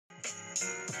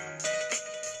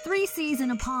3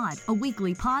 Season a Pod, a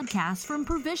weekly podcast from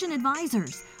Provision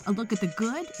Advisors. A look at the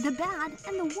good, the bad,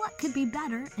 and the what could be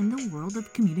better in the world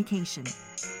of communication.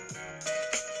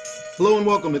 Hello and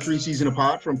welcome to 3 Season a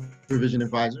Pod from Provision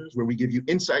Advisors, where we give you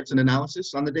insights and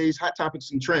analysis on the day's hot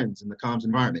topics and trends in the comms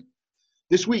environment.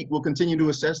 This week, we'll continue to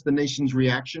assess the nation's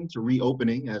reaction to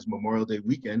reopening as Memorial Day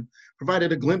weekend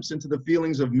provided a glimpse into the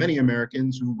feelings of many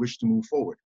Americans who wish to move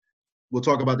forward. We'll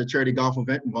talk about the charity golf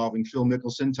event involving Phil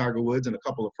Mickelson, Tiger Woods, and a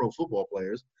couple of pro football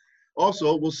players.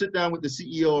 Also, we'll sit down with the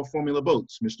CEO of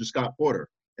FormulaBoats, Mr. Scott Porter,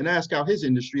 and ask how his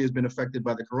industry has been affected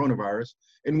by the coronavirus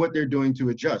and what they're doing to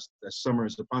adjust as summer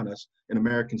is upon us and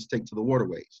Americans take to the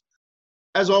waterways.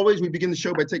 As always, we begin the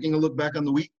show by taking a look back on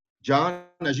the week. John,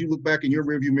 as you look back in your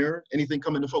rearview mirror, anything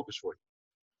come into focus for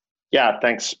you? Yeah,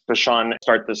 thanks, Bashan.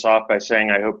 Start this off by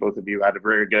saying I hope both of you had a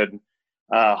very good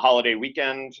holiday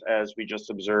weekend as we just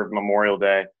observed Memorial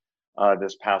Day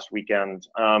this past weekend.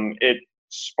 It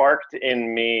sparked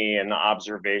in me an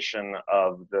observation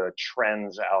of the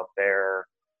trends out there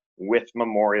with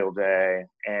Memorial Day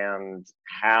and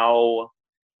how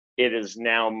it is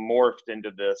now morphed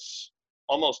into this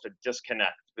almost a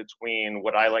disconnect between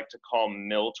what I like to call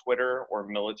Mil Twitter or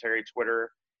military Twitter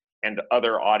and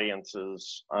other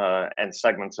audiences and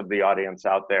segments of the audience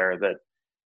out there that,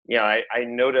 you know, I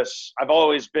notice I've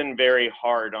always been very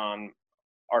hard on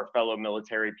our fellow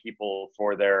military people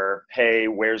for their, hey,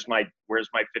 where's my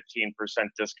 15%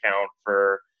 discount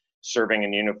for serving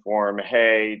in uniform?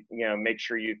 Hey, you know, make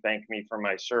sure you thank me for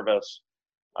my service.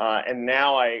 And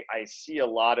now I see a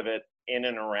lot of it in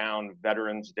and around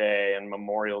Veterans Day and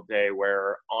Memorial Day,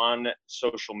 where on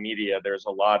social media, there's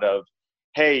a lot of,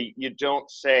 hey, you don't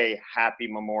say Happy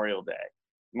Memorial Day.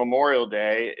 Memorial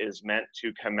Day is meant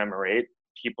to commemorate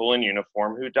people in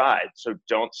uniform who died. So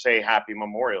don't say Happy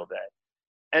Memorial Day.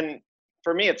 And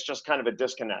for me, it's just kind of a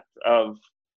disconnect of,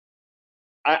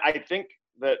 I think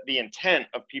that the intent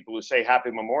of people who say Happy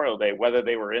Memorial Day, whether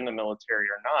they were in the military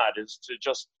or not, is to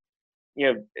just,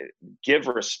 you know, give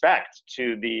respect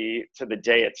to the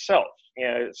day itself. You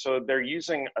know, so they're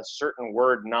using a certain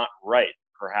word not right,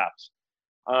 perhaps.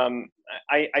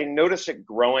 I notice it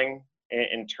growing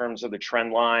in terms of the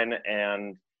trend line,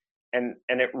 and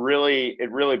it really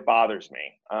bothers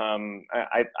me.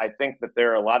 I think that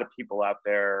there are a lot of people out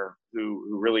there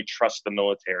who really trust the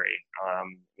military.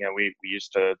 You know, we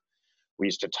used to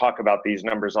talk about these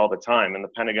numbers all the time in the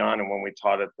Pentagon and when we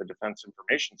taught at the Defense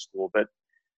Information School, but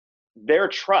their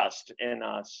trust in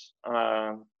us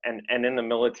and in the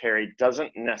military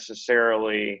doesn't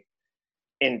necessarily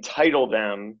entitle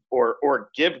them or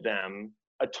give them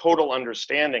a total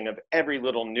understanding of every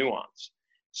little nuance.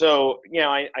 So, you know,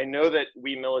 I know that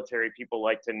we military people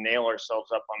like to nail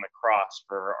ourselves up on the cross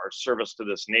for our service to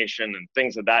this nation and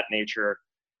things of that nature,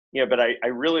 you know, but I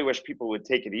really wish people would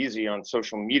take it easy on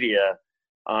social media.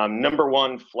 Number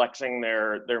one, flexing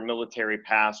their military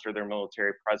past or their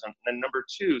military present. And then number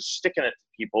two, sticking it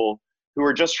to people who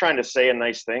are just trying to say a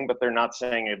nice thing, but they're not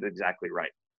saying it exactly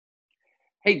right.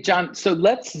 Hey, John, so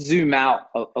let's zoom out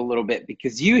a little bit,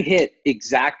 because you hit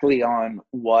exactly on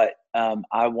what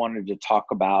I wanted to talk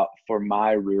about for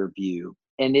my rear view.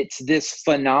 And it's this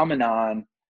phenomenon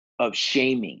of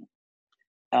shaming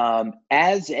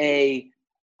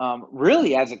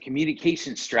really as a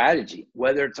communication strategy,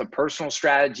 whether it's a personal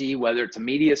strategy, whether it's a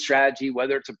media strategy,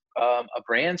 whether it's a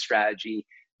brand strategy.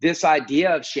 This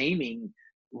idea of shaming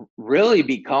really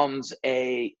becomes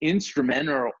a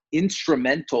instrumental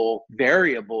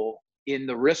variable in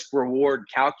the risk reward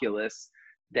calculus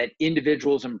that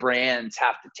individuals and brands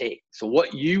have to take. So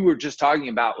what you were just talking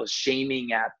about was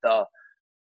shaming at the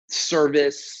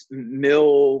service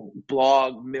mill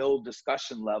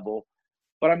discussion level.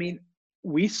 But I mean,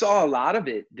 we saw a lot of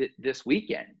it this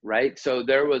weekend, right? So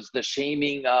there was the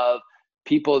shaming of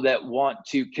people that want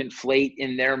to conflate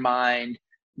in their mind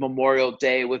Memorial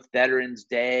Day with Veterans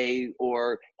Day,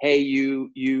 or hey,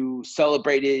 you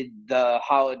celebrated the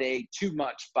holiday too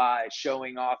much by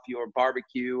showing off your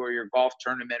barbecue or your golf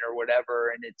tournament or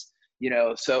whatever. And it's, you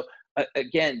know, so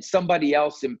again, somebody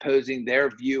else imposing their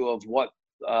view of what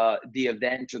the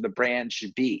event or the brand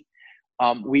should be.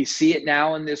 We see it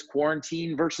now in this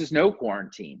quarantine versus no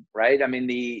quarantine, right? I mean,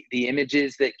 the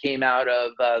images that came out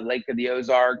of Lake of the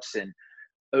Ozarks and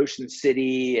Ocean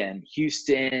City and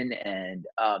Houston and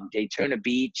Daytona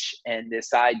Beach, and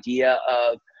this idea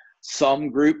of some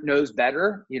group knows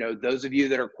better. You know, those of you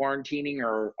that are quarantining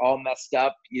are all messed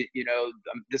up. You know,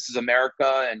 this is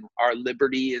America and our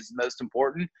liberty is most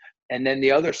important. And then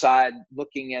the other side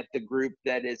looking at the group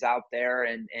that is out there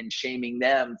and shaming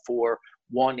them for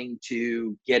wanting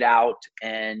to get out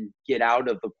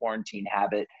of the quarantine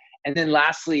habit. And then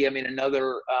lastly, I mean,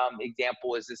 another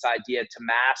example is this idea to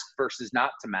mask versus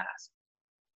not to mask.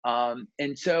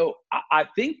 And so I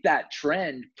think that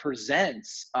trend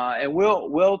presents, and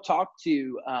we'll talk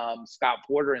to Scott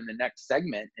Porter in the next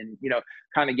segment, and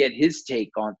kind of get his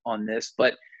take on this.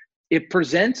 But it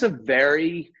presents a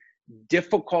very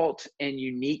difficult and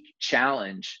unique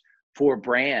challenge for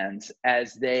brands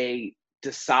as they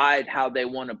decide how they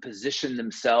want to position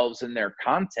themselves in their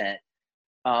content,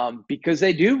 because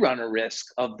they do run a risk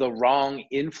of the wrong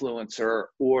influencer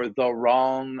or the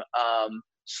wrong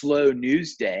slow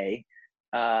news day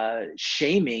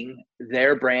shaming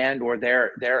their brand or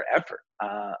their effort.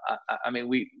 I mean,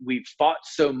 we've fought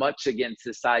so much against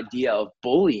this idea of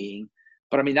bullying,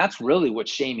 but I mean, that's really what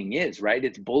shaming is, right?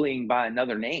 It's bullying by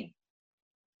another name.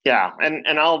 Yeah,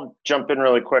 and I'll jump in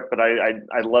really quick, but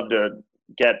I'd love to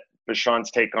get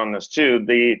Bashan's take on this too.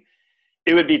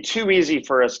 It would be too easy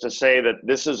for us to say that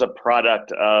this is a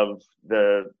product of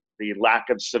the lack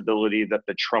of civility that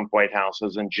the Trump White House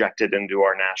has injected into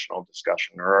our national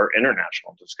discussion, or our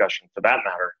international discussion for that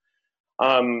matter.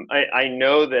 I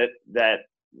know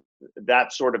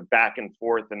that sort of back and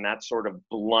forth and that sort of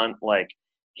blunt, like,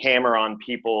 hammer on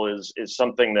people is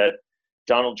something that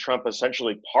Donald Trump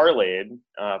essentially parlayed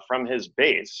from his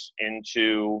base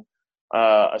into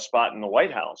a spot in the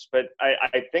White House. But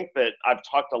I think that I've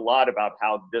talked a lot about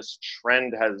how this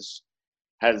trend has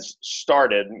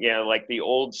started, like the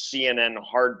old CNN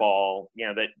hardball,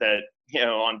 that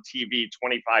on TV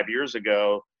 25 years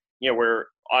ago, where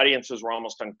audiences were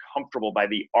almost uncomfortable by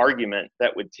the argument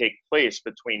that would take place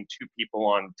between two people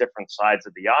on different sides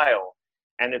of the aisle.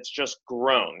 And it's just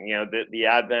grown, the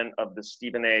advent of the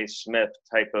Stephen A. Smith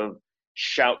type of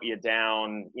shout you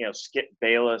down, Skip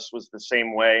Bayless was the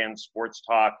same way in sports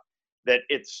talk, that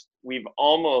we've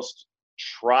almost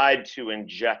tried to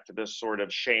inject this sort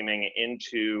of shaming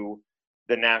into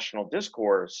the national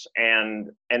discourse.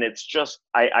 And it's just,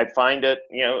 I find it,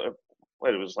 it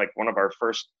was like one of our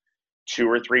first 2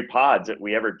 or 3 pods that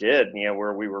we ever did,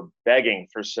 where we were begging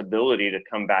for civility to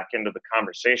come back into the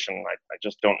conversation. I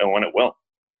just don't know when it will.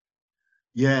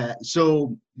 Yeah,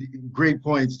 so great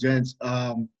points, gents.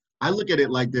 I look at it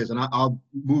like this, and I'll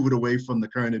move it away from the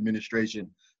current administration.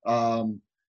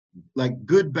 Like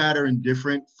good, bad, or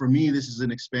indifferent, for me, this is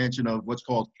an expansion of what's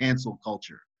called cancel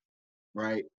culture,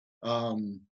 right?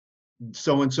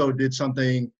 So-and-so did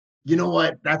something, you know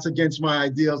what, that's against my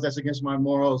ideals, that's against my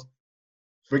morals.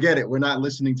 Forget it, we're not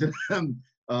listening to them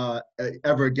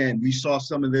ever again. We saw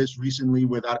some of this recently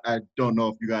with, I don't know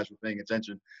if you guys were paying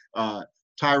attention,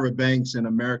 Tyra Banks in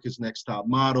America's Next Top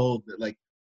Model, like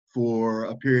for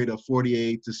a period of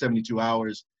 48 to 72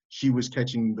 hours, she was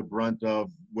catching the brunt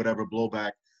of whatever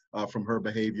blowback from her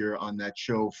behavior on that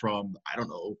show from, I don't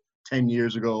know, 10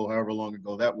 years ago, however long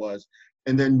ago that was.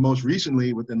 And then most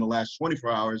recently, within the last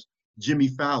 24 hours, Jimmy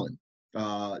Fallon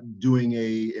doing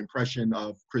a impression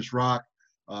of Chris Rock,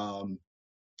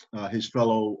 his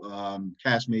fellow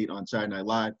castmate on Saturday Night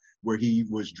Live, where he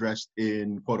was dressed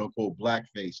in quote unquote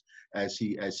blackface as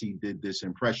he did this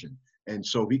impression. And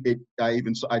so I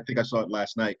think I saw it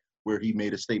last night where he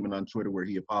made a statement on Twitter where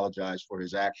he apologized for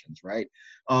his actions, right?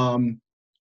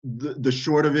 The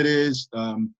short of it is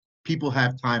people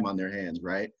have time on their hands,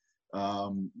 right?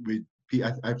 I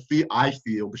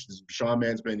feel, which is Sean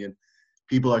Mann's opinion,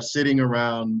 people are sitting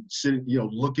around,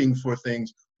 looking for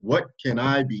things. What can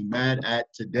I be mad at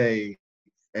today?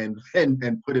 And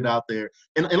put it out there.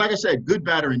 And like I said, good,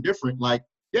 bad, or indifferent, like,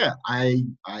 yeah, I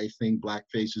think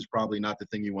blackface is probably not the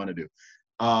thing you want to do.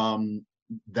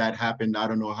 That happened, I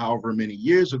don't know, however many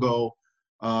years ago.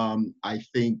 I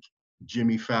think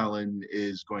Jimmy Fallon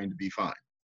is going to be fine.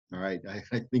 All right.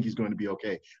 I think he's going to be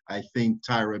okay. I think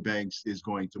Tyra Banks is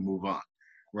going to move on.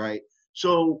 Right.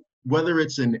 So whether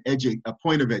it's a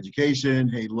point of education,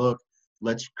 hey, look,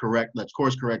 let's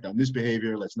course correct on this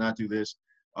behavior. Let's not do this.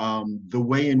 The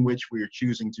way in which we are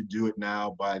choosing to do it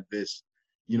now by this,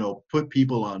 put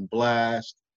people on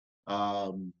blast,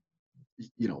 I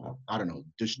don't know,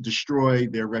 destroy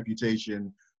their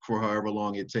reputation for however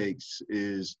long it takes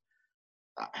is,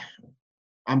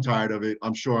 I'm tired of it.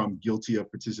 I'm sure I'm guilty of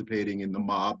participating in the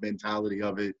mob mentality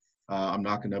of it. I'm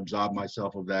not going to absolve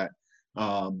myself of that.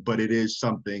 But it is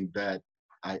something that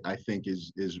I think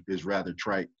is rather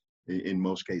trite in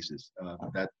most cases.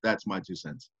 That's my 2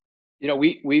 cents.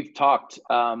 We've talked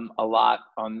a lot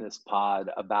on this pod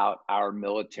about our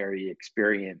military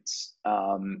experience.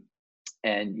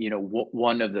 And,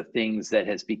 one of the things that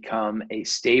has become a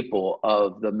staple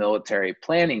of the military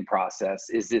planning process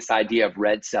is this idea of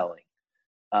red selling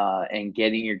and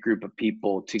getting your group of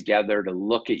people together to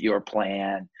look at your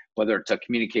plan, whether it's a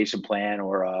communication plan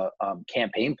or a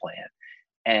campaign plan.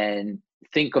 and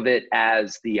think of it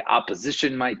as the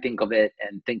opposition might think of it,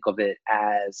 and think of it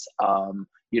as,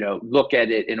 look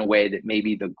at it in a way that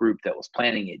maybe the group that was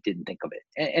planning it didn't think of it.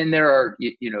 And there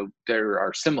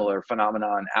are similar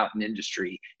phenomenon out in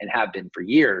industry and have been for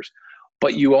years,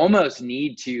 but you almost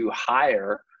need to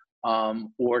hire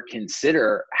or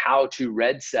consider how to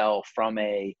red sell from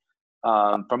a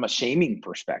shaming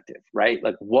perspective, right?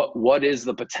 Like what is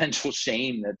the potential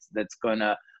shame that's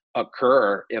gonna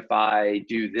occur if I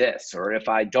do this, or if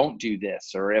I don't do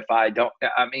this, or if I don't,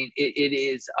 it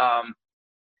is,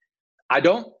 I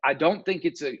don't think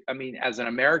it's as an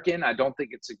American, I don't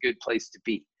think it's a good place to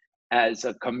be. As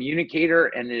a communicator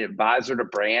and an advisor to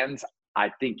brands, I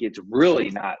think it's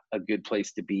really not a good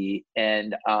place to be.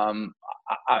 And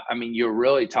you're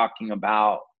really talking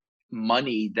about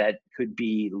money that could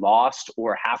be lost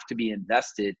or have to be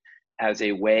invested as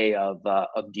a way of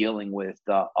dealing with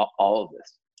all of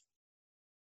this.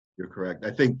 You're correct.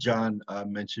 I think John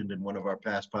mentioned in one of our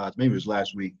past pods, maybe it was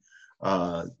last week,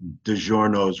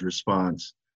 DiGiorno's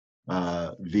response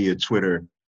via Twitter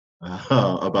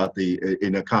about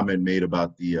in a comment made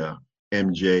about the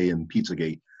MJ and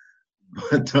Pizzagate.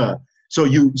 But so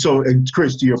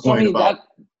Chris, to your point about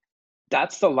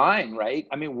that's the line, right?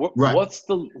 I mean, right. what's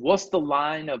the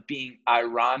line of being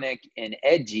ironic and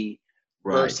edgy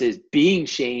right. versus being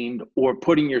shamed or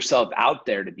putting yourself out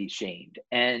there to be shamed?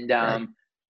 And right.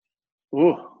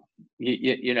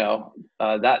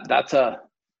 That's a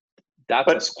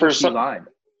squishy line.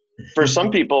 For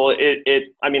some people,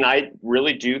 I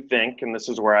really do think, and this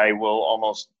is where I will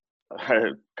almost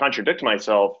contradict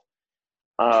myself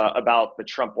about the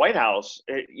Trump White House.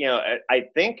 I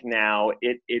think now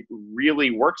it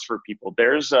really works for people.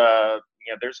 There's a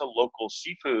local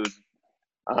seafood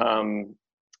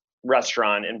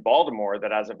restaurant in Baltimore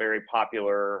that has a very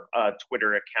popular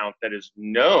Twitter account that is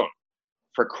known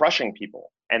for crushing people,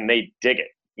 and they dig it.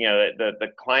 The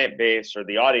client base or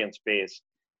the audience base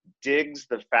digs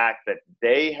the fact that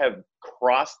they have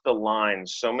crossed the line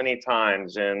so many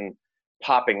times in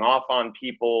popping off on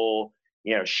people,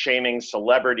 shaming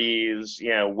celebrities,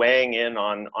 weighing in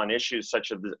on issues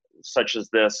such as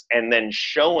this, and then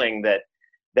showing that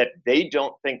they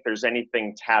don't think there's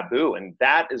anything taboo. And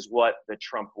that is what the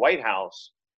Trump White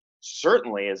House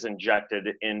certainly is injected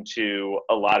into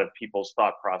a lot of people's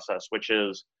thought process, which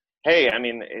is, hey,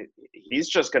 he's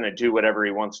just going to do whatever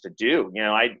he wants to do.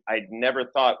 I never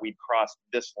thought we'd cross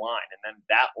this line, and then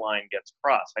that line gets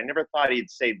crossed. I never thought he'd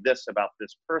say this about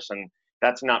this person.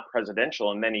 That's not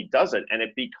presidential. And then he does it, and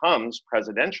it becomes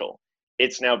presidential.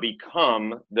 It's now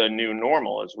become the new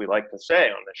normal, as we like to say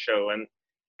on the show.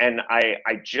 And I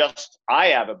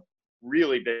have a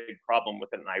really big problem with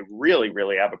it. And I really,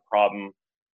 really have a problem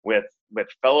with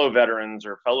fellow veterans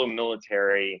or fellow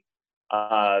military,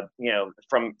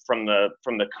 from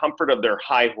the comfort of their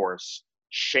high horse,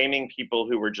 shaming people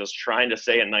who were just trying to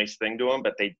say a nice thing to them,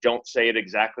 but they don't say it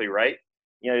exactly right.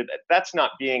 That's not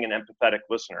being an empathetic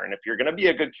listener. And if you're going to be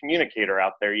a good communicator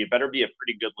out there, you better be a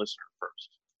pretty good listener first.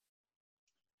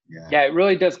 Yeah, it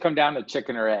really does come down to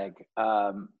chicken or egg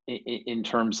in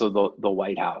terms of the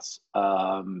White House.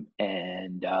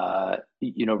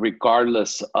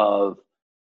 Regardless of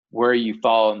where you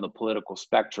fall in the political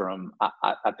spectrum,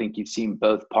 I think you've seen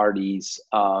both parties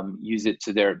use it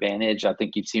to their advantage. I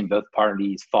think you've seen both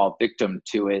parties fall victim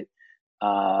to it.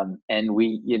 And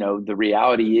the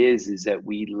reality is that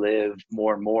we live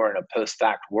more and more in a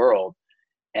post-fact world.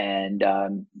 And,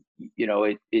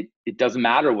 it doesn't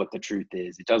matter what the truth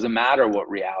is. It doesn't matter what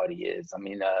reality is.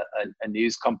 A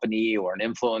news company or an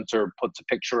influencer puts a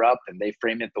picture up and they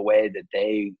frame it the way that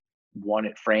they want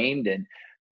it framed. And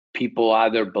people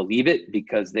either believe it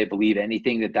because they believe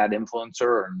anything that influencer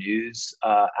or news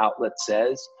outlet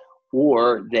says,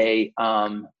 or they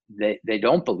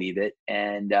don't believe it,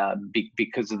 and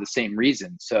because of the same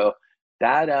reason. So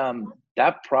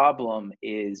that problem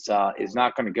is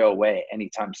not going to go away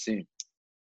anytime soon.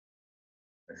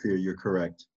 I fear you're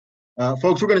correct.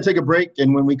 Folks, we're going to take a break,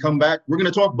 and when we come back, we're going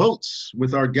to talk boats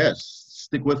with our guests.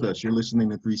 Stick with us. You're listening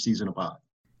to 3 Season a Pod.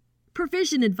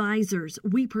 Provision Advisors,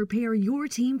 we prepare your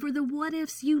team for the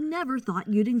what-ifs you never thought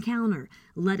you'd encounter.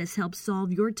 Let us help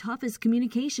solve your toughest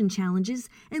communication challenges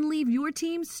and leave your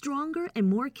team stronger and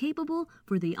more capable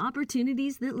for the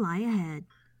opportunities that lie ahead.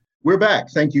 We're back.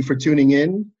 Thank you for tuning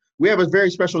in. We have a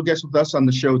very special guest with us on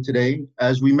the show today.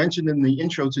 As we mentioned in the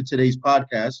intro to today's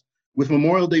podcast, with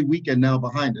Memorial Day weekend now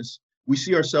behind us, we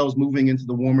see ourselves moving into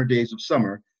the warmer days of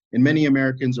summer, and many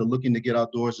Americans are looking to get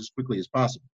outdoors as quickly as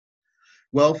possible.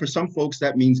 Well, for some folks,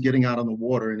 that means getting out on the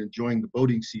water and enjoying the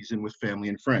boating season with family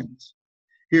and friends.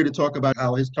 Here to talk about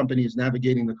how his company is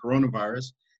navigating the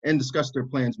coronavirus and discuss their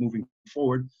plans moving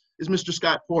forward is Mr.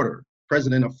 Scott Porter,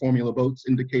 president of FormulaBoats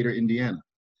in Decatur, Indiana.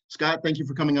 Scott, thank you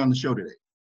for coming on the show today.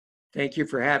 Thank you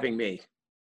for having me.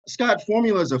 Scott,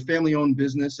 Formula is a family-owned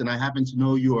business, and I happen to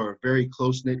know you are a very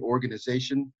close-knit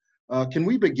organization. Can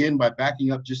we begin by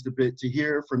backing up just a bit to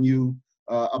hear from you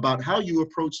about how you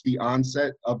approached the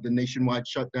onset of the nationwide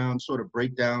shutdown, sort of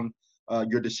break down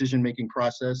your decision-making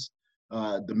process,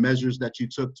 the measures that you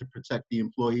took to protect the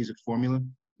employees at Formula?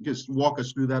 Just walk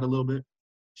us through that a little bit.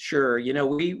 Sure. You know,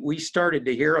 we started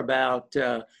to hear about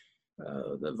the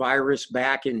virus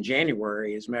back in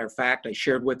January. As a matter of fact, I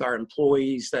shared with our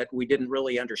employees that we didn't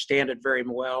really understand it very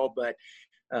well, but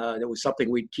it was something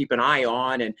we'd keep an eye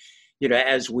on. And, you know,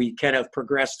 as we kind of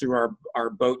progressed through our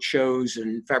boat shows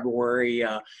in February,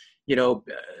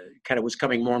 kind of was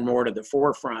coming more and more to the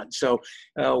forefront. So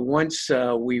once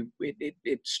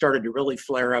it started to really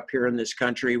flare up here in this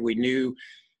country, we knew,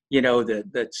 you know,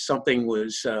 that something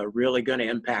was really going to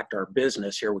impact our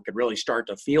business here. We could really start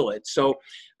to feel it. So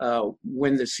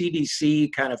when the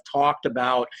CDC kind of talked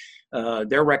about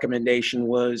their recommendation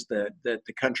was that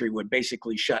the country would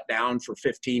basically shut down for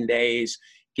 15 days,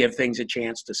 give things a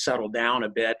chance to settle down a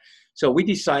bit. So we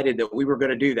decided that we were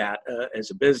going to do that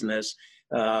as a business.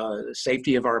 The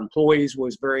safety of our employees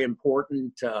was very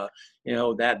important.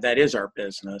 That is our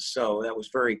business. So that was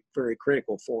very, very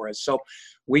critical for us. So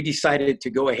we decided to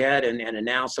go ahead and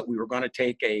announce that we were going to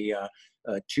take a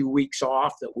 2 weeks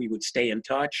off, that we would stay in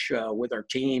touch with our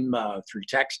team through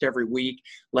text every week,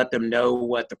 let them know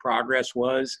what the progress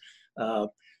was.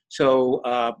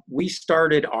 So we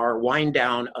started our wind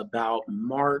down about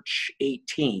March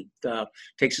 18th.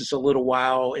 Takes us a little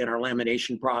while in our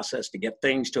lamination process to get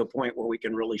things to a point where we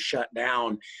can really shut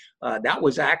down. That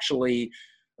was actually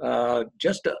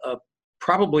just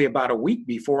probably about a week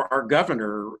before our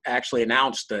governor actually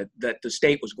announced that the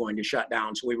state was going to shut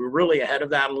down. So we were really ahead of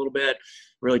that a little bit,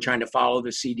 really trying to follow the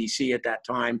CDC at that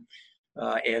time.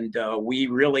 And we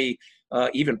really,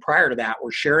 even prior to that,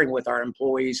 we're sharing with our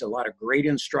employees a lot of great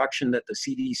instruction that the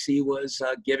CDC was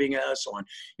giving us on,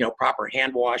 you know, proper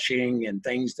hand washing and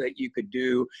things that you could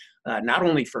do, not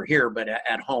only for here, but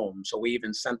at home. So we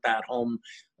even sent that home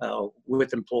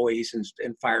with employees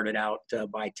and fired it out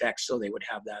by text so they would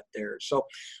have that there. So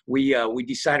we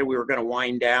decided we were going to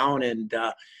wind down, and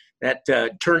that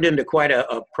turned into quite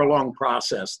a prolonged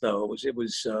process, though. It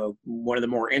was one of the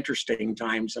more interesting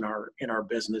times in our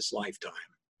business lifetime.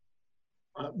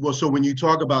 Well, so when you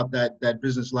talk about that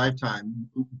business lifetime,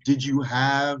 did you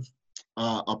have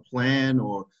a plan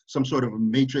or some sort of a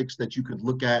matrix that you could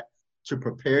look at to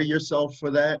prepare yourself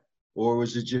for that? Or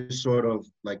was it just sort of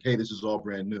like, hey, this is all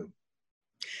brand new?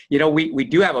 You know, we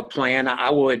do have a plan. I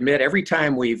will admit, every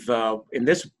time we've, in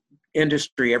this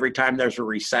industry, every time there's a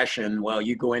recession, well,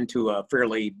 you go into a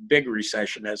fairly big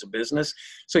recession as a business.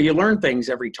 So you learn things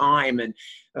every time. And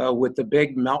with the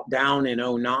big meltdown in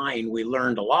 2009, we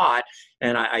learned a lot.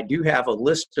 And I do have a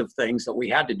list of things that we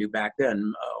had to do back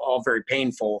then, all very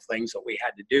painful things that we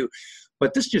had to do.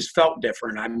 But this just felt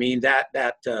different. I mean, that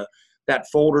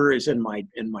folder is in my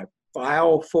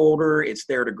file folder. It's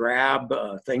there to grab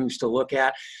things to look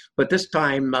at. But this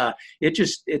time,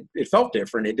 it felt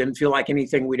different. It didn't feel like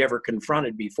anything we'd ever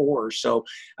confronted before. So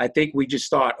I think we just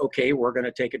thought, okay, we're going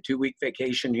to take a 2-week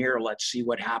vacation here. Let's see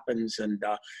what happens. And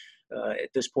at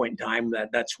this point in time,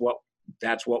 that's what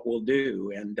we'll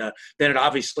do. And then it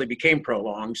obviously became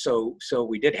prolonged. So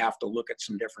we did have to look at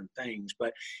some different things.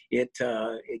 But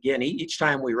again, each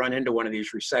time we run into one of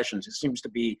these recessions, it seems to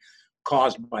be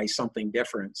caused by something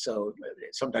different. So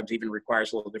it sometimes even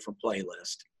requires a little different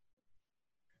playlist.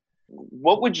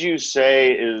 What would you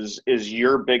say is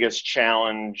your biggest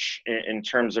challenge in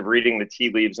terms of reading the tea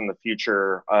leaves in the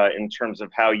future, in terms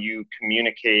of how you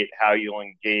communicate, how you'll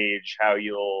engage, how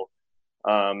you'll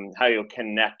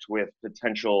connect with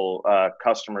potential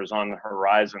customers on the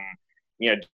horizon?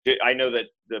 You know, I know that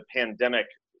the pandemic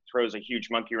throws a huge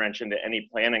monkey wrench into any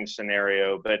planning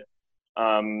scenario, but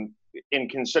in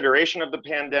consideration of the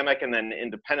pandemic and then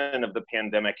independent of the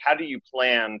pandemic, how do you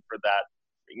plan for that,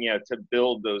 you know, to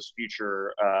build those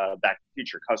future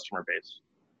customer base?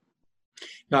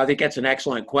 No, I think that's an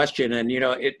excellent question. And, you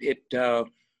know,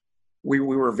 we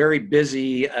were very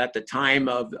busy at the time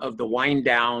of the wind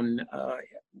down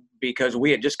because we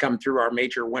had just come through our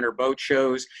major winter boat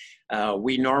shows.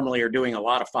 We normally are doing a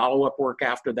lot of follow-up work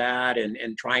after that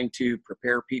and trying to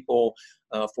prepare people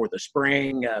for the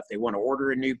spring if they want to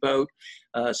order a new boat.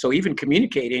 So even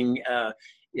communicating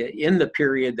in the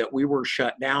period that we were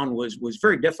shut down was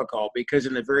very difficult, because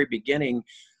in the very beginning,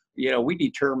 we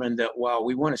determined that while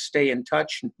we want to stay in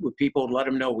touch with people and let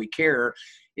them know we care,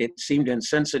 it seemed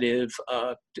insensitive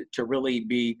to really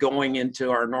be going into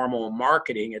our normal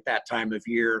marketing at that time of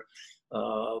year.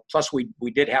 Plus,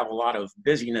 we did have a lot of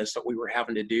busyness that we were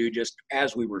having to do just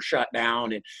as we were shut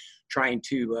down and trying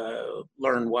to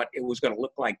learn what it was going to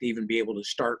look like to even be able to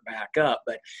start back up.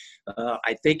 But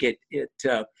I think it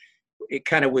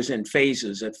kind of was in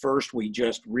phases. At first, we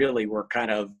just really were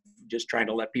kind of just trying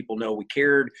to let people know we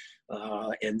cared.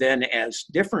 And then as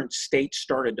different states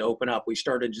started to open up, we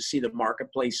started to see the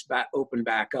marketplace open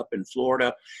back up in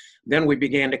Florida. Then we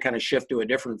began to kind of shift to a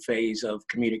different phase of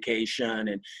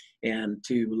communication and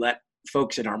to let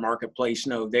folks in our marketplace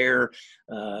know there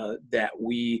that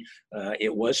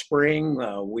it was spring.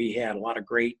 We had a lot of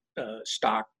great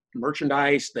stock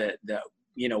merchandise that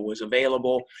was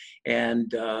available.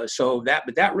 And so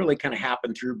that really kind of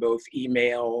happened through both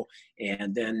email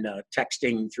and then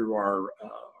texting through our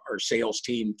sales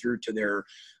team through to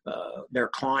their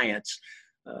clients.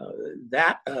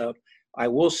 I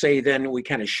will say then we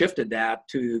kind of shifted that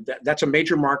to that's a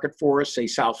major market for us, say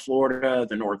South Florida,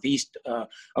 the Northeast,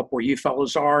 up where you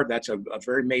fellows are. That's a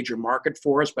very major market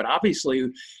for us. But obviously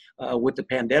with the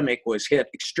pandemic was hit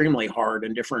extremely hard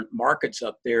in different markets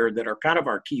up there that are kind of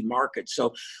our key markets.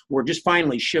 So we're just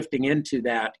finally shifting into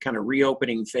that kind of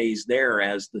reopening phase there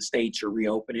as the states are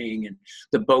reopening and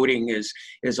the boating is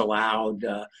allowed.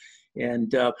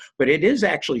 But it is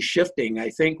actually shifting. I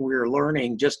think we're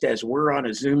learning just as we're on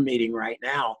a Zoom meeting right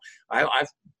now. I've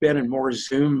been in more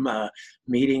Zoom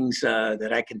meetings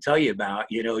that I can tell you about,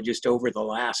 just over the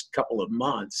last couple of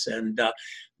months. And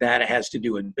that has to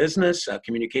do with business,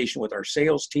 communication with our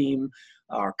sales team,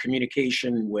 our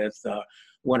communication with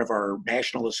one of our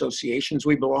national associations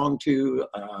we belong to,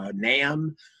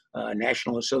 NAM.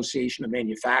 National Association of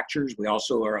Manufacturers. We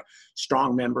also are a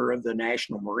strong member of the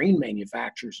National Marine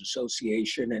Manufacturers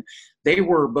Association, and they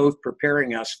were both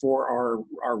preparing us for our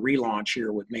relaunch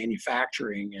here with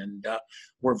manufacturing, and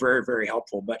were very, very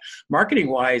helpful. But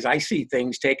marketing-wise, I see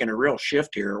things taking a real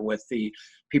shift here with the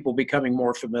people becoming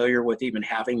more familiar with even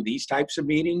having these types of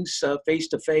meetings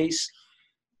face-to-face.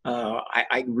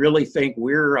 I really think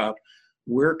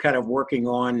we're kind of working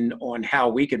on how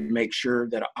we can make sure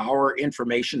that our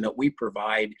information that we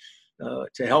provide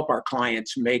to help our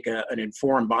clients make an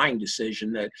informed buying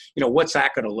decision that, what's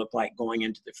that going to look like going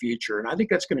into the future? And I think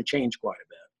that's going to change quite a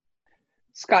bit.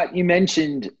 Scott, you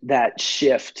mentioned that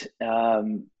shift,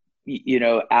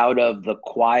 out of the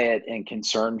quiet and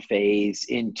concern phase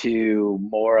into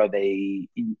more of a,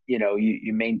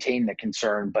 you maintain the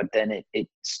concern, but then it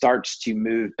starts to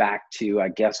move back to, I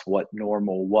guess, what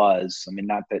normal was. I mean,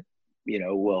 not that,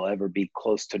 we'll ever be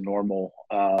close to normal,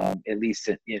 at least,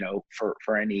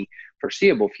 for any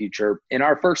foreseeable future. In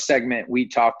our first segment, we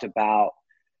talked about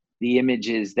the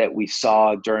images that we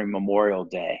saw during Memorial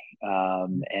Day.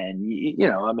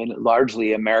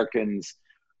 Largely Americans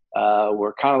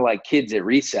were kind of like kids at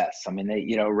recess. I mean, they,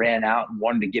 ran out and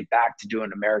wanted to get back to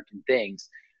doing American things.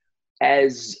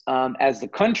 As the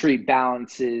country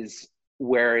balances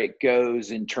where it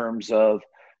goes in terms of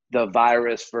the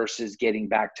virus versus getting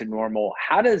back to normal,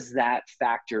 how does that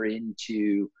factor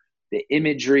into the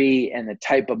imagery and the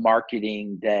type of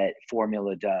marketing that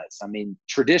Formula does? I mean,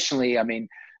 traditionally,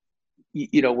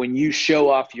 when you show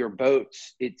off your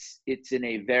boats, it's in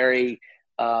a very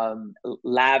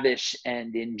lavish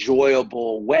and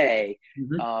enjoyable way.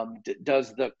 Mm-hmm.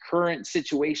 Does the current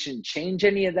situation change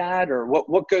any of that, or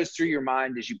what goes through your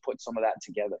mind as you put some of that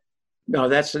together? No,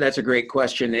 that's a great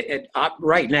question.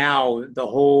 Right now, the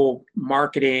whole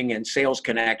marketing and sales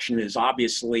connection is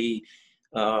obviously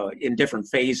in different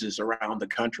phases around the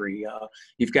country.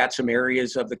 You've got some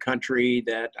areas of the country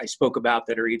that I spoke about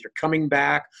that are either coming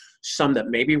back, some that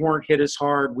maybe weren't hit as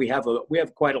hard. We have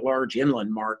quite a large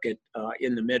inland market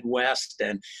in the Midwest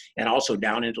and also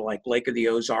down into like Lake of the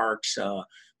Ozarks,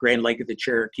 Grand Lake of the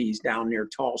Cherokees down near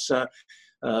Tulsa.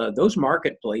 Those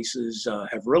marketplaces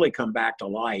have really come back to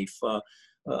life.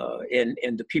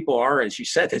 And the people are, as you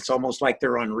said, it's almost like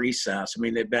they're on recess. I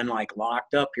mean, they've been like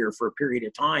locked up here for a period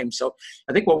of time. So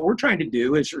I think what we're trying to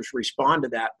do is just respond to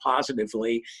that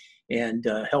positively and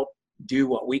help do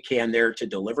what we can there to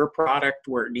deliver product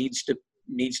where it needs to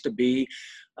be.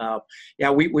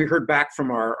 We heard back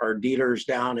from our dealers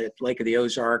down at Lake of the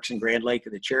Ozarks and Grand Lake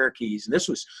of the Cherokees, and this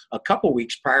was a couple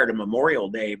weeks prior to Memorial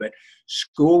Day, but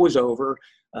school was over.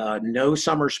 no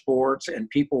summer sports, and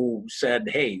people said,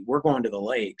 hey, we're going to the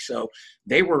lake. So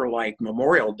they were like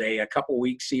Memorial Day a couple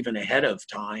weeks even ahead of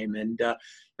time. And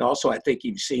also, I think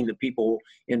you've seen the people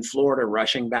in Florida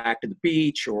rushing back to the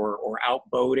beach or out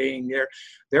boating.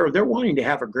 They're wanting to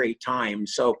have a great time.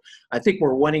 So I think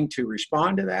we're wanting to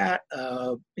respond to that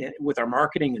with our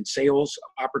marketing and sales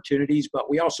opportunities, but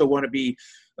we also want to be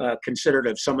considerate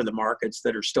of some of the markets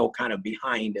that are still kind of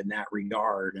behind in that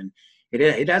regard. And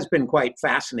it has been quite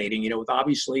fascinating, with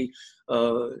obviously,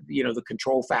 the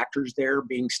control factors there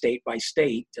being state by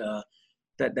state,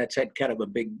 that's had kind of a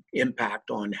big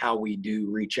impact on how we do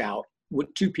reach out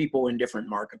to people in different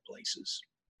marketplaces.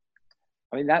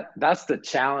 I mean, that's the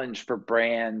challenge for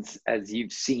brands, as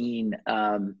you've seen,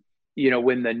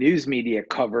 when the news media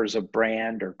covers a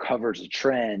brand or covers a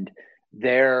trend,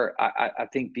 I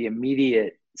think the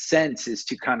immediate sense is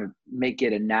to kind of make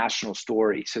it a national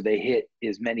story, so they hit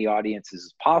as many audiences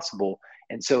as possible,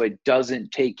 and so it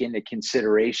doesn't take into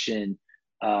consideration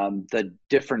the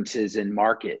differences in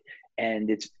market.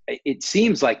 And it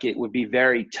seems like it would be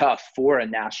very tough for a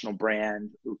national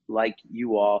brand like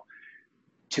you all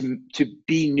to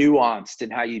be nuanced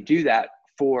in how you do that,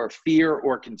 for fear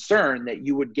or concern that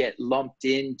you would get lumped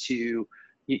into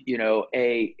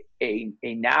a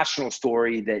national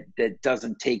story that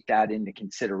doesn't take that into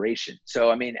consideration. So,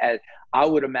 I mean, I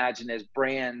would imagine as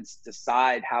brands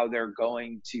decide how they're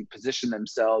going to position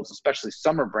themselves, especially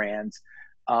summer brands,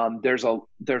 there's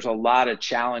a lot of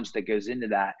challenge that goes into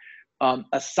that.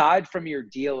 Aside from your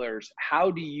dealers,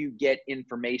 how do you get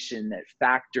information that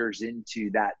factors into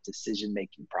that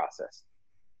decision-making process?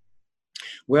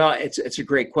 Well, it's a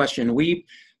great question. We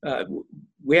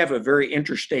have a very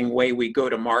interesting way we go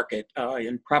to market.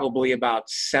 In probably about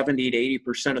 70 to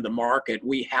 80% of the market,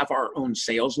 we have our own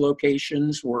sales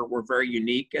locations. We're very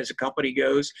unique as a company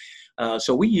goes.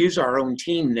 So we use our own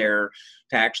team there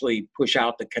to actually push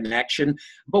out the connection.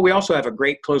 But we also have a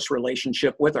great close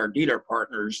relationship with our dealer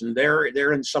partners, and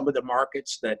they're in some of the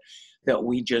markets that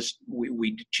we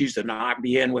choose to not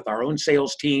be in with our own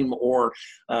sales team, or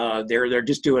they're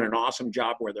just doing an awesome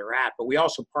job where they're at. But we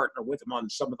also partner with them on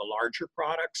some of the larger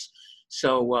products.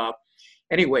 So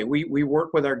anyway, we work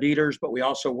with our dealers, but we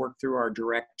also work through our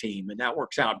direct team, and that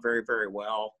works out very, very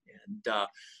well. And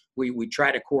we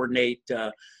try to coordinate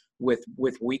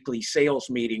with weekly sales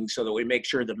meetings so that we make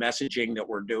sure the messaging that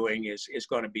we're doing is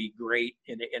going to be great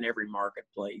in every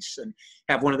marketplace. And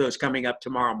have one of those coming up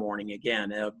tomorrow morning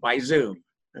again by Zoom.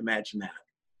 Imagine that.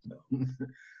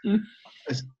 So.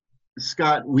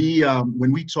 Scott, we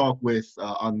when we talk with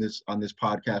on this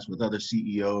podcast with other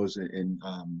CEOs and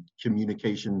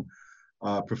communication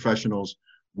professionals,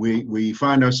 we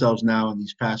find ourselves now in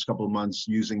these past couple of months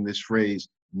using this phrase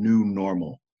 "new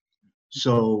normal."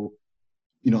 So,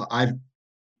 you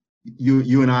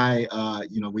and I,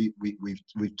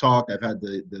 we've talked. I've had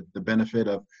the benefit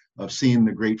of seeing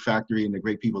the great factory and the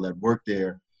great people that work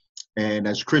there. And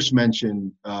as Chris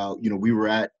mentioned, we were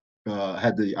had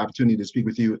the opportunity to speak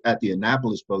with you at the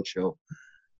Annapolis Boat Show.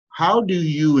 How do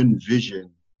you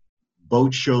envision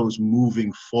boat shows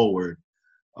moving forward,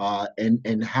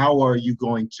 and how are you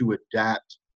going to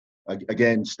adapt?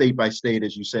 Again, state by state,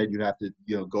 as you said, you have to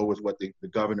go with what the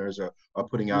governors are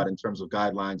putting out in terms of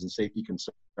guidelines and safety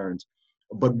concerns.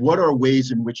 But what are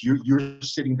ways in which you're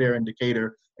sitting there in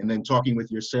Decatur and then talking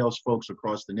with your sales folks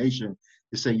across the nation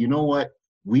to say, you know what,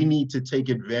 we need to take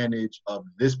advantage of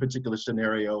this particular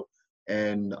scenario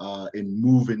and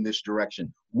move in this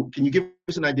direction? Can you give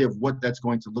us an idea of what that's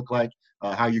going to look like,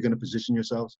 how you're going to position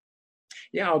yourselves?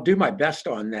 Yeah, I'll do my best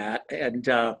on that. And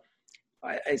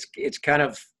it's kind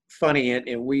of funny,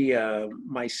 and we,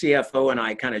 my CFO and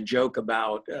I kind of joke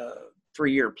about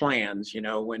 3-year plans,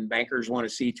 when bankers want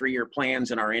to see 3-year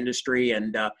plans in our industry.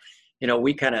 And,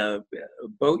 we kind of,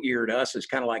 boat year to us is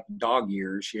kind of like dog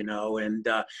years, and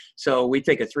so we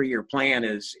think a 3-year plan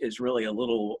is really a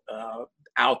little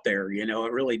out there,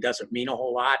 it really doesn't mean a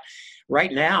whole lot.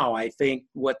 Right now, I think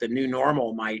what the new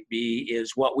normal might be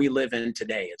is what we live in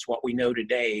today. It's what we know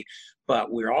today,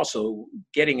 but we're also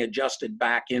getting adjusted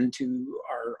back into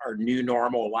our new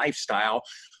normal lifestyle,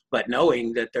 but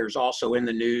knowing that there's also in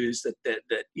the news that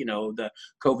the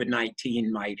COVID-19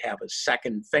 might have a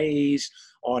second phase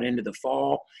on into the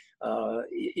fall.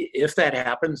 If that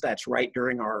happens, that's right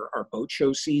during our boat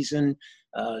show season.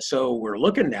 So we're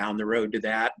looking down the road to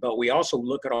that, but we also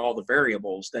look at all the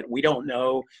variables that we don't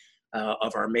know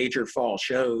of our major fall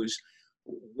shows,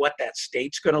 what that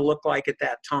state's going to look like at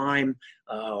that time.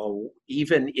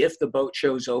 Even if the boat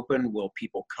show's open, will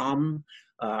people come?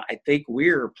 I think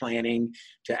we're planning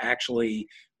to actually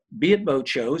be at boat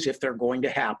shows if they're going to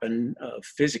happen,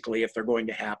 physically if they're going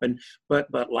to happen, but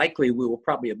likely we will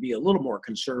probably be a little more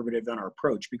conservative in our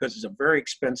approach because it's a very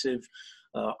expensive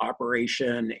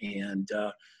operation, and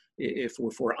if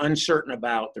we're uncertain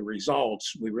about the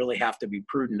results, we really have to be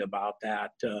prudent about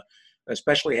that,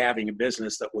 especially having a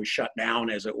business that was shut down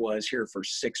as it was here for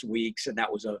 6 weeks, and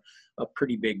that was a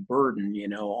pretty big burden,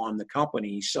 on the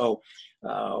company. So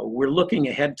we're looking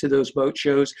ahead to those boat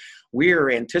shows.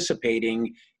 We're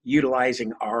anticipating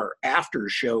utilizing our after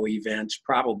show events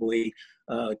probably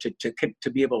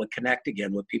to be able to connect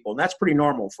again with people. And that's pretty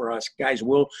normal for us. Guys,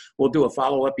 we'll do a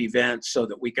follow-up event so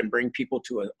that we can bring people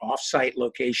to an off-site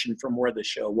location from where the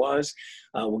show was.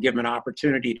 We'll give them an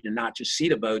opportunity to not just see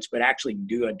the boats, but actually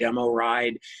do a demo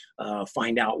ride,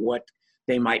 find out what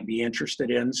they might be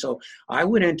interested in. So I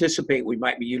would anticipate we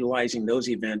might be utilizing those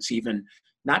events even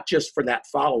not just for that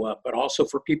follow-up, but also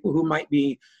for people who might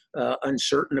be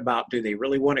uncertain about, do they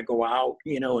really want to go out,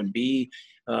 and be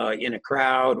in a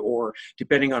crowd, or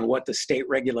depending on what the state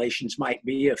regulations might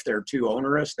be, if they're too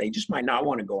onerous, they just might not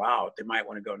want to go out. They might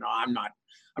want to go, no, I'm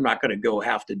not going to go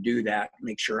have to do that.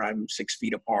 Make sure I'm 6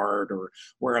 feet apart or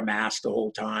wear a mask the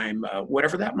whole time,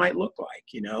 whatever that might look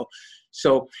like,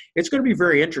 So it's going to be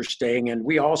very interesting. And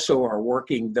we also are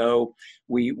working, though,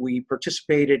 we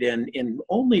participated in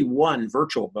only one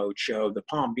virtual boat show. The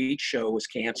Palm Beach show was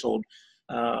canceled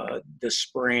this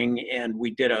spring, and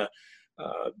we did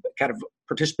kind of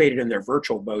participated in their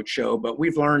virtual boat show. But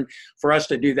we've learned for us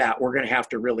to do that, we're going to have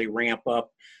to really ramp up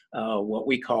what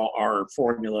we call our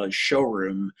Formula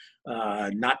showroom,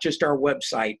 not just our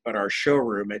website, but our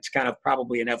showroom. It's kind of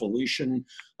probably an evolution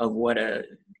of what a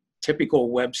typical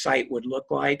website would look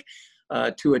like,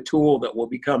 to a tool that will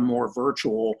become more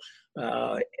virtual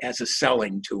as a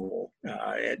selling tool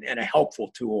and a helpful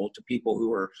tool to people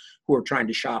who are trying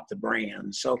to shop the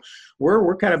brand. So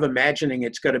we're kind of imagining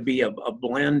it's going to be a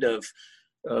blend of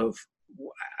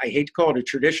I hate to call it a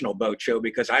traditional boat show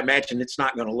because I imagine it's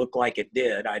not going to look like it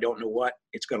did. I don't know what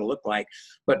it's going to look like,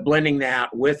 but blending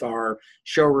that with our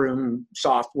showroom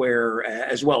software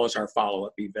as well as our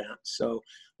follow-up events. So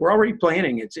we're already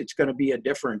planning. It's going to be a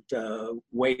different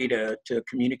way to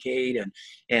communicate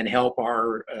and help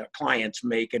our clients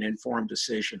make an informed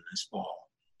decision this fall.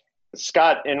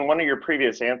 Scott, in one of your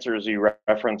previous answers, you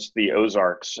referenced the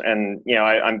Ozarks, and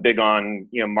I'm big on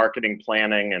marketing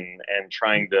planning and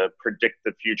trying to predict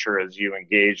the future as you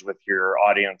engage with your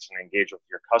audience and engage with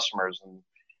your customers. And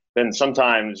then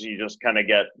sometimes you just kind of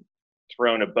get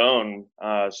thrown a bone,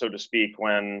 so to speak,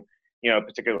 when a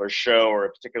particular show or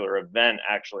a particular event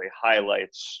actually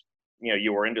highlights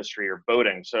your industry or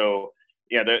boating. So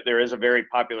there is a very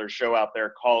popular show out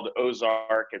there called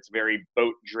Ozark. It's very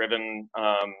boat driven,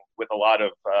 with a lot of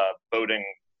boating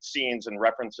scenes and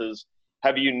references.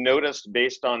 Have you noticed,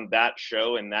 based on that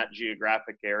show in that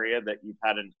geographic area, that you've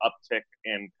had an uptick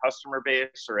in customer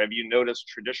base? Or have you noticed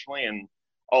traditionally in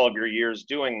all of your years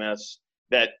doing this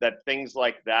that things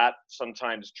like that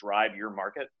sometimes drive your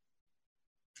market?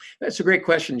 That's a great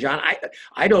question, John.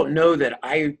 I don't know that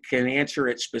I can answer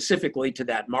it specifically to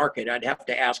that market. I'd have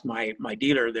to ask my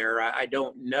dealer there. I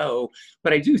don't know,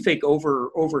 but I do think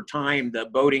over time the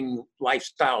boating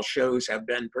lifestyle shows have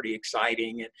been pretty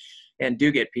exciting and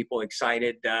do get people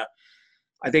excited.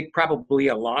 I think probably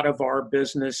a lot of our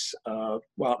business,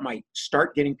 while it might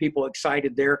start getting people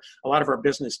excited there, a lot of our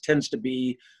business tends to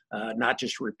be not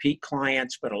just repeat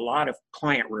clients, but a lot of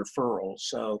client referrals.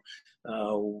 So,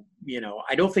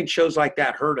 I don't think shows like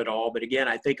that hurt at all. But again,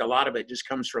 I think a lot of it just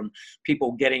comes from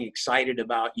people getting excited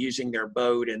about using their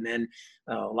boat. And then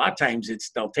a lot of times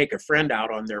they'll take a friend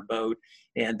out on their boat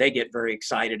and they get very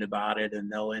excited about it.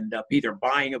 And they'll end up either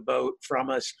buying a boat from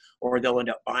us or they'll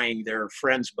end up buying their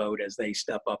friend's boat as they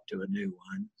step up to a new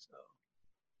one. So.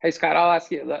 Hey, Scott, I'll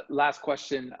ask you the last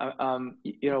question.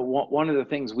 One of the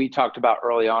things we talked about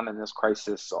early on in this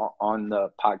crisis on the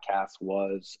podcast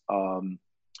was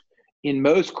in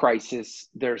most crises,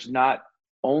 there's not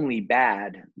only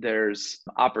bad, there's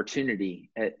opportunity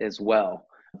as well.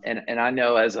 And I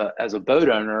know as a boat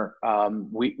owner,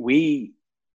 we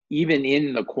even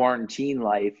in the quarantine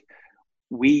life,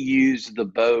 we use the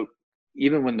boat,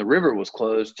 even when the river was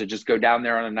closed, to just go down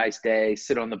there on a nice day,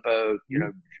 sit on the boat,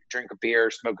 drink a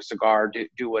beer, smoke a cigar,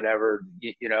 do whatever,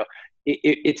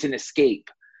 it's an escape.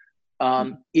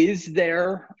 Is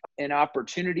there an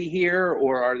opportunity here,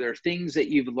 or are there things that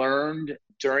you've learned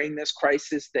during this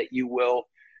crisis that you will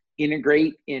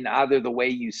integrate in either the way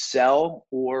you sell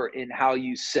or in how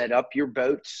you set up your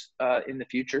boats in the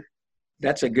future?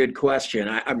 That's a good question.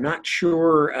 I'm not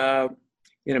sure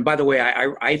And by the way,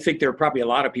 I think there are probably a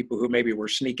lot of people who maybe were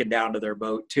sneaking down to their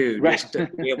boat too, Right. just to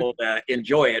be able to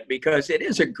enjoy it, because it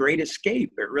is a great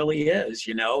escape. It really is,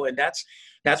 and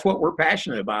that's what we're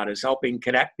passionate about, is helping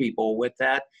connect people with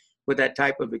that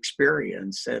type of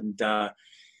experience. And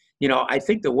I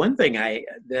think the one thing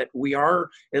that we are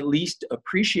at least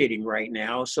appreciating right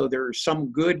now, so there's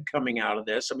some good coming out of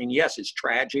this. I mean, yes, it's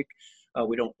tragic.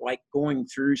 We don't like going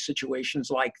through situations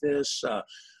like this.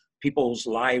 People's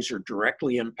lives are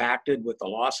directly impacted with the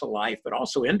loss of life, but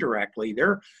also indirectly,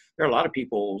 there are a lot of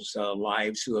people's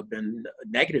lives who have been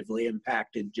negatively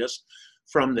impacted just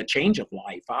from the change of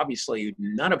life. Obviously,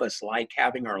 none of us like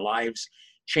having our lives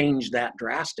change that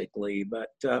drastically, but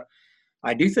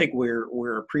I do think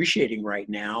we're appreciating right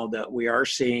now that we are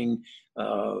seeing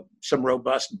some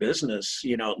robust business,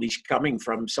 at least coming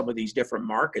from some of these different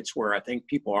markets where I think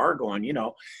people are going,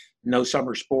 no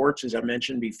summer sports, as I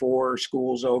mentioned before,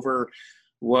 school's over.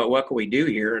 What can we do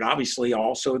here? And obviously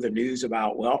also the news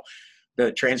about,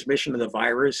 the transmission of the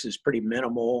virus is pretty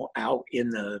minimal out in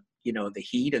the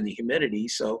heat and the humidity.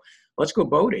 So let's go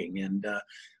boating. And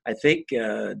I think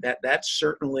that's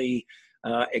certainly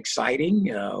exciting.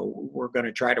 We're going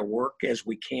to try to work as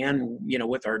we can,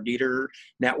 with our dealer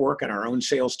network and our own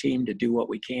sales team to do what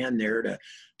we can there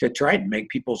to try to make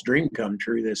people's dream come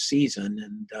true this season.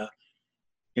 And,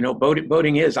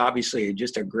 boating is obviously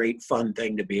just a great fun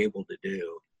thing to be able to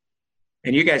do.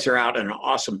 And you guys are out in an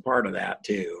awesome part of that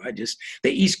too.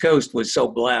 The East Coast was so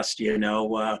blessed,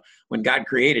 when God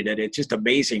created it. It's just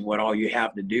amazing what all you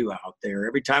have to do out there.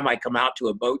 Every time I come out to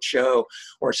a boat show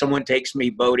or someone takes me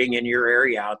boating in your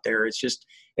area out there, it's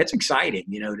exciting,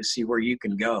 to see where you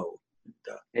can go.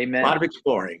 Amen. A lot of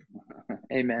exploring.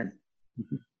 Amen.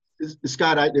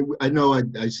 Scott, I know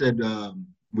I said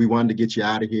we wanted to get you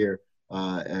out of here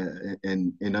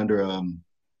in under a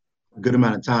good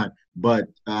amount of time, but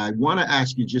I want to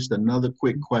ask you just another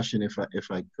quick question, if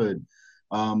I could.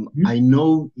 I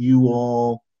know you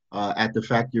all at the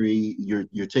factory,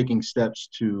 you're taking steps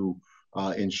to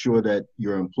ensure that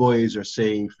your employees are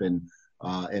safe and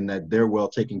that they're well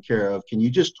taken care of. Can you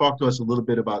just talk to us a little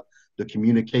bit about the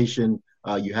communication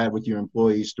you had with your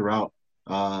employees throughout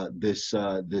this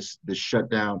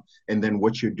shutdown, and then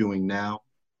what you're doing now?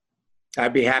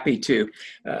 I'd be happy to.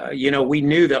 We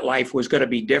knew that life was going to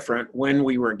be different when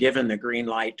we were given the green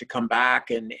light to come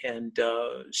back and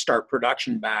start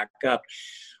production back up.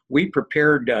 We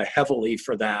prepared heavily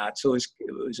for that. So it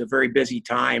was a very busy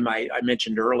time. I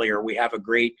mentioned earlier, we have a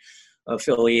great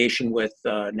affiliation with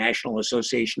National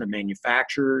Association of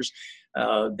Manufacturers.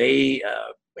 They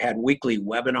had weekly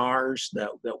webinars that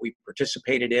we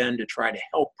participated in to try to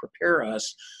help prepare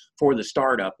us for the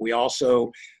startup. We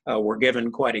also were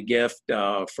given quite a gift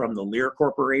from the Lear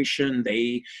Corporation.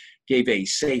 They gave a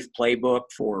safe playbook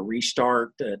for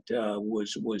restart that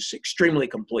was extremely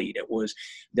complete.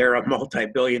 They're a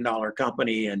multi-billion-dollar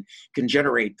company and can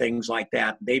generate things like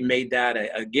that. They made that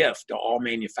a gift to all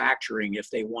manufacturing if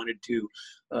they wanted to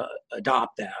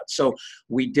adopt that. So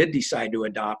we did decide to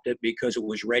adopt it because it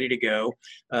was ready to go.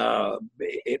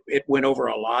 It went over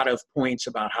a lot of points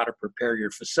about how to prepare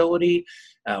your facility,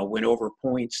 went over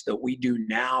points that we do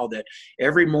now, that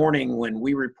every morning when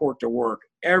we report to work,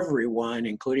 everyone,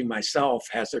 including myself,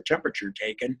 has their temperature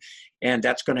taken, and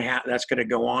that's going to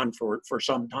go on for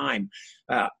some time.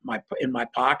 In my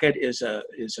pocket is a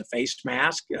face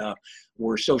mask.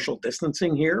 We're social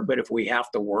distancing here, but if we have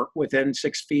to work within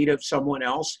 6 feet of someone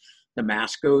else, the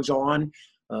mask goes on.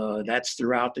 That's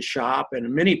throughout the shop,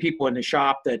 and many people in the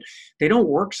shop that they don't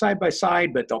work side by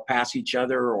side, but they'll pass each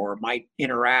other or might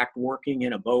interact working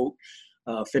in a boat,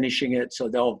 finishing it. So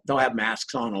they'll have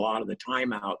masks on a lot of the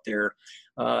time out there.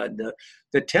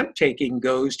 The temp taking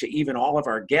goes to even all of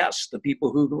our guests, the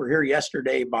people who were here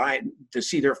yesterday to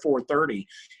see their 430.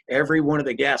 Every one of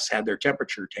the guests had their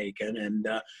temperature taken, and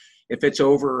if it's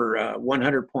over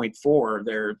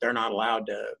 100.4, they're not allowed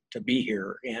to be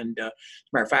here. And as a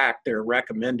matter of fact, they're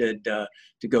recommended to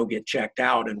go get checked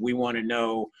out, and we want to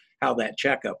know how that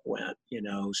checkup went,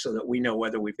 so that we know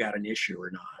whether we've got an issue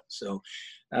or not. So,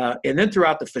 and then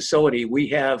throughout the facility,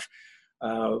 we've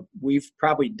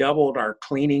probably doubled our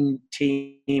cleaning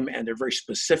team, and they're very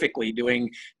specifically doing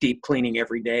deep cleaning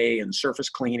every day and surface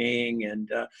cleaning, and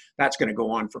that's going to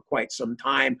go on for quite some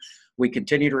time. We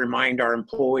continue to remind our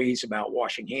employees about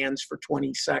washing hands for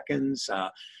 20 seconds.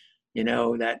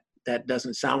 That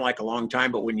doesn't sound like a long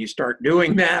time, but when you start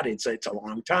doing that, it's a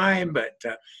long time. But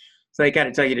so they got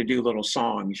to tell you to do little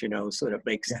songs, so that it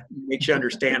makes you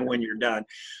understand when you're done.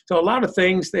 So a lot of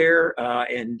things there,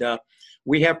 and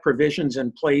we have provisions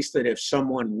in place that if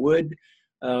someone would,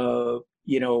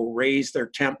 raise their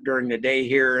temp during the day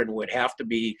here and would have to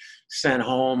be sent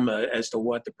home as to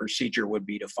what the procedure would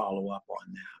be to follow up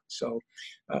on that. So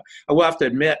I will have to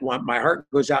admit, my heart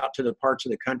goes out to the parts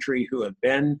of the country who have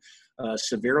been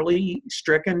severely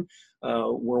stricken.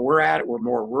 Where we're at, we're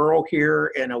more rural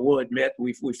here, and I will admit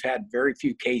we've had very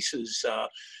few cases,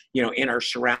 in our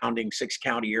surrounding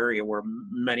 6-county area where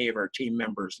many of our team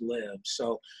members live.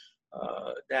 So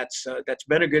that's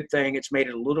been a good thing. It's made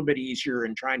it a little bit easier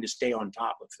in trying to stay on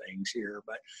top of things here.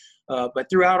 But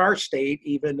throughout our state,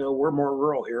 even though we're more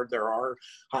rural here, there are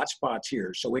hot spots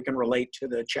here, so we can relate to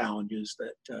the challenges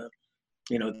that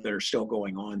that are still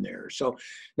going on there. So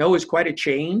that was quite a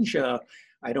change.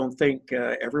 I don't think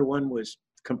everyone was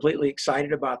completely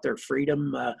excited about their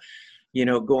freedom,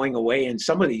 going away in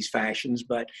some of these fashions.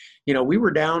 But, we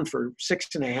were down for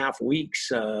 6.5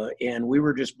 weeks, and we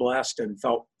were just blessed and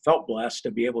felt blessed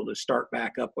to be able to start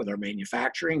back up with our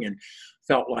manufacturing, and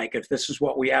felt like if this is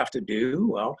what we have to do,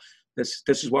 well, this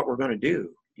is what we're going to do,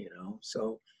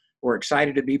 So we're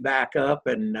excited to be back up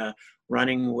and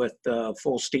running with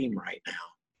full steam right now.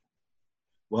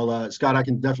 Well, Scott, I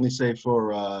can definitely say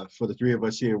for the three of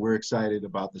us here, we're excited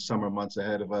about the summer months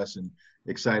ahead of us and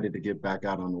excited to get back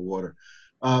out on the water.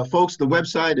 Folks, the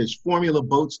website is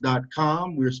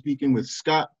formulaboats.com. We're speaking with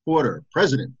Scott Porter,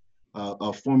 president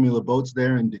of Formula Boats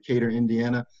there in Decatur,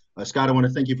 Indiana. Scott, I want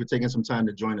to thank you for taking some time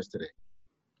to join us today.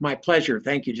 My pleasure.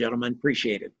 Thank you, gentlemen.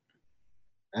 Appreciate it.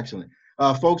 Excellent.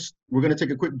 Folks, we're going to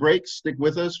take a quick break. Stick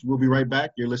with us. We'll be right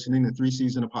back. You're listening to 3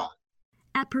 Season a Pod.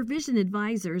 At Provision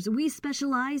Advisors, we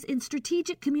specialize in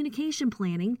strategic communication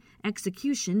planning,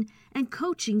 execution, and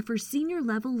coaching for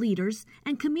senior-level leaders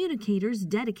and communicators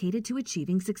dedicated to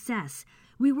achieving success.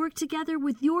 We work together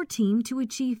with your team to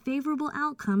achieve favorable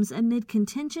outcomes amid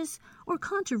contentious or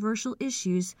controversial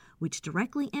issues which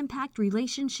directly impact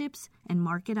relationships and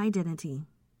market identity.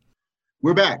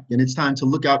 We're back, and it's time to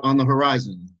look out on the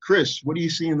horizon. Chris, what do you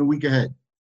see in the week ahead?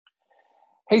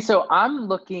 Hey, so I'm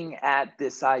looking at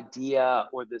this idea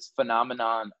or this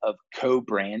phenomenon of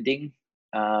co-branding.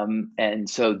 And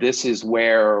so this is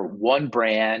where one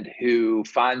brand who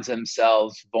finds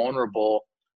themselves vulnerable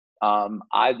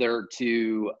either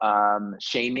to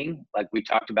shaming, like we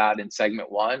talked about in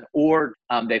segment 1, or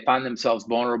they find themselves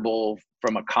vulnerable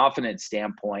from a confidence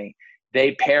standpoint,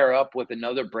 they pair up with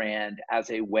another brand as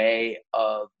a way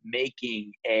of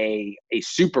making a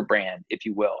super brand, if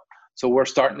you will. So we're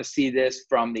starting to see this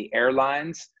from the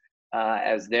airlines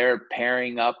as they're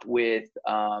pairing up with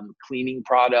cleaning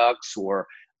products or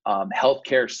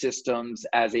healthcare systems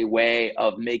as a way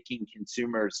of making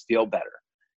consumers feel better.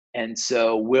 And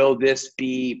so will this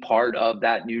be part of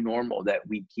that new normal that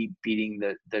we keep beating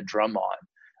the drum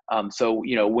on? So,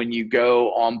 when you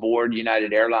go on board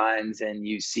United Airlines and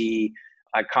you see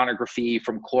iconography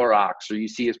from Clorox, or you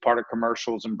see as part of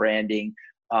commercials and branding,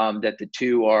 that the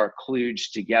two are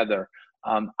kludged together.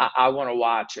 I want to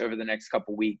watch over the next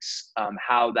couple weeks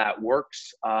how that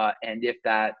works and if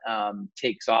that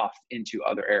takes off into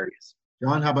other areas.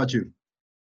 John, how about you?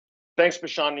 Thanks,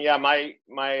 Bashan. Yeah, my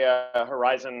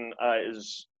horizon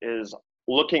is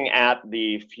looking at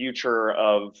the future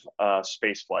of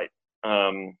space flight.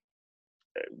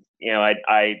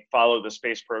 I follow the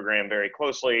space program very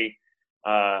closely.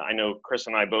 I know Chris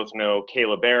and I both know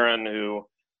Kayla Barron, who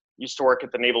used to work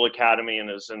at the Naval Academy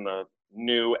and is in the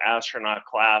new astronaut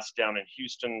class down in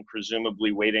Houston,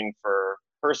 presumably waiting for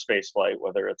her space flight,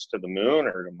 whether it's to the moon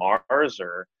or to Mars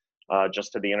or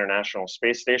just to the International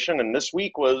Space Station. And this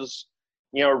week was,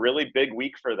 a really big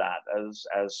week for that as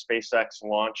SpaceX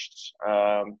launched,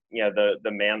 the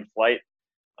manned flight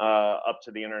up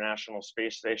to the International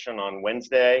Space Station on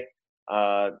Wednesday.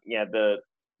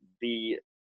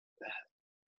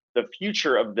 The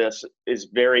future of this is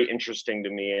very interesting to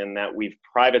me in that we've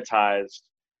privatized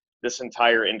this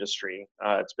entire industry.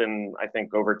 It's been, I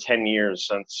think, over 10 years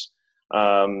since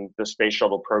the space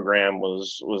shuttle program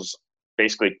was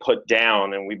basically put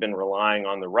down, and we've been relying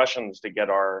on the Russians to get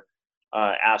our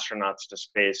astronauts to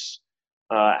space.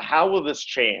 How will this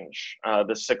change?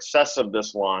 The success of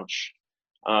this launch,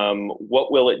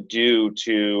 what will it do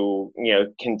to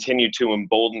continue to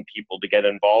embolden people to get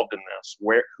involved in this?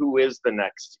 Who is the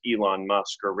next Elon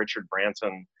Musk or Richard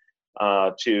Branson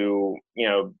to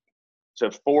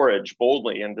forage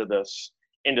boldly into this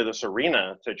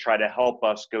arena to try to help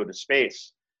us go to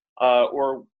space?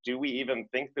 Or do we even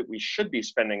think that we should be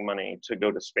spending money to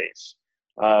go to space?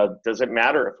 Does it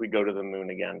matter if we go to the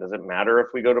moon again? Does it matter if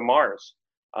we go to Mars?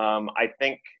 I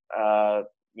think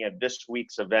this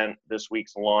week's event, this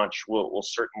week's launch will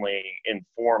certainly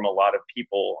inform a lot of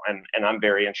people, and I'm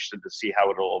very interested to see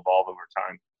how it'll evolve over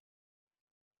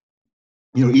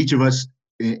time. Each of us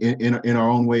in our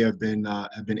own way have been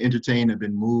entertained, have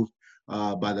been moved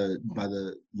by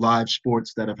the live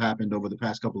sports that have happened over the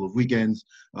past couple of weekends.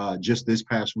 Just this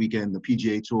past weekend, the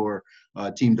PGA Tour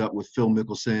teamed up with Phil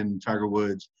Mickelson, Tiger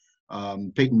Woods,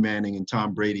 Peyton Manning, and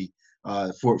Tom Brady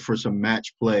for some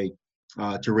match play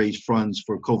to raise funds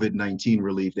for COVID-19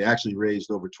 relief. They actually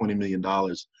raised over $20 million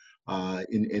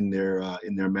in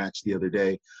their match the other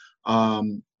day.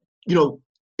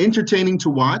 Entertaining to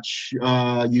watch.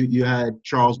 You had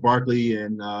Charles Barkley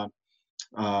and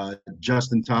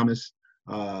Justin Thomas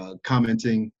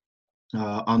commenting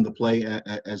on the play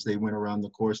as they went around the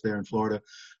course there in Florida.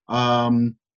 A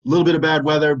little bit of bad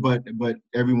weather, but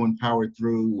everyone powered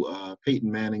through.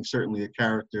 Peyton Manning, certainly a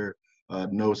character,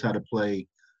 knows how to play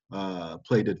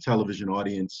the television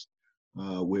audience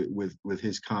with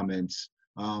his comments.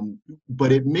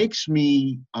 But it makes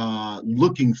me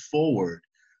looking forward.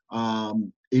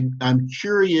 I'm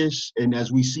curious, and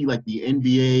as we see like the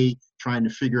NBA trying to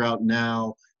figure out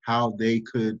now how they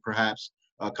could perhaps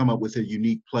come up with a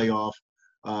unique playoff,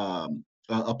 a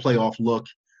playoff look.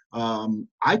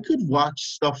 I could watch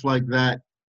stuff like that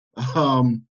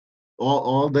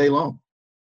all day long.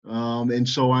 And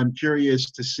so I'm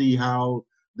curious to see how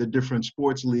the different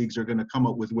sports leagues are going to come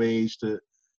up with ways to,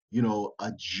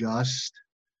 adjust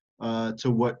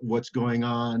to what's going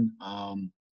on.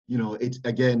 It's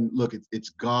again, look, it's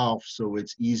golf, so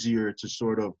it's easier to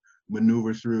sort of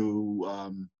maneuver through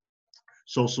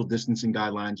social distancing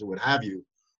guidelines or what have you.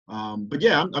 But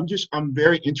yeah, I'm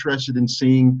very interested in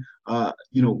seeing,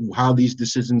 how these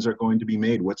decisions are going to be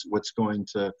made. What's going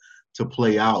to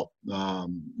play out.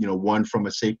 One from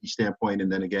a safety standpoint,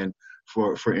 and then again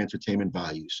for entertainment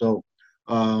value. So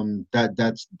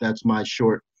that's my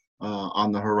short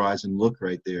on the horizon look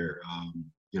right there.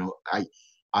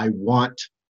 I want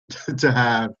to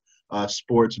have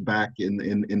sports back in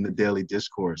the daily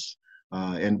discourse,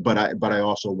 but I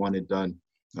also want it done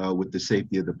with the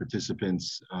safety of the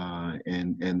participants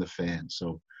and the fans.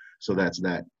 So that's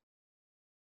that.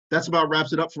 That's about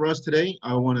wraps it up for us today.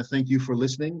 I want to thank you for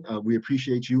listening. We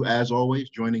appreciate you, as always,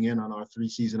 joining in on our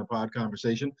 3-season of pod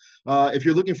conversation. If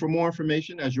you're looking for more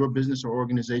information as your business or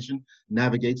organization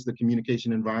navigates the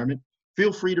communication environment,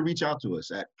 feel free to reach out to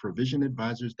us at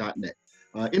provisionadvisors.net.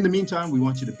 In the meantime, we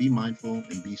want you to be mindful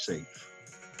and be safe.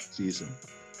 See you soon.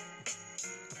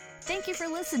 Thank you for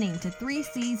listening to 3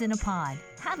 C's in a Pod.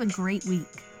 Have a great week.